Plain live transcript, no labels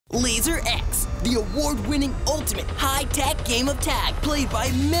Laser X, the award-winning ultimate high-tech game of tag played by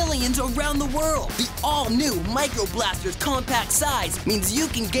millions around the world. The all-new Micro Blaster's compact size means you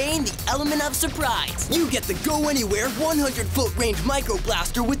can gain the element of surprise. You get the go-anywhere 100-foot range Micro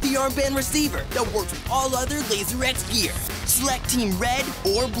Blaster with the armband receiver that works with all other Laser X gear. Select Team Red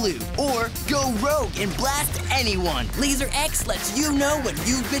or Blue, or go rogue and blast anyone. Laser X lets you know when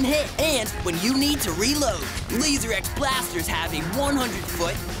you've been hit and when you need to reload. Laser X blasters have a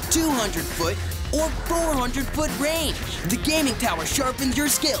 100-foot, 200-foot, or 400-foot range. The gaming tower sharpens your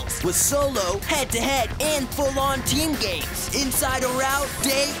skills with solo, head-to-head, and full-on team games. Inside or out,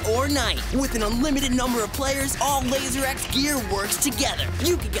 day or night. With an unlimited number of players, all Laser X gear works together.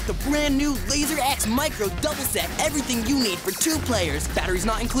 You can get the brand new Laser X Micro Double Set, everything you need for 2 players. Batteries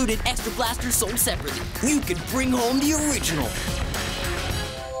not included, extra blasters sold separately. You can bring home the original.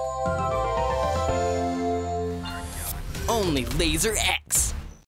 Only Laser X.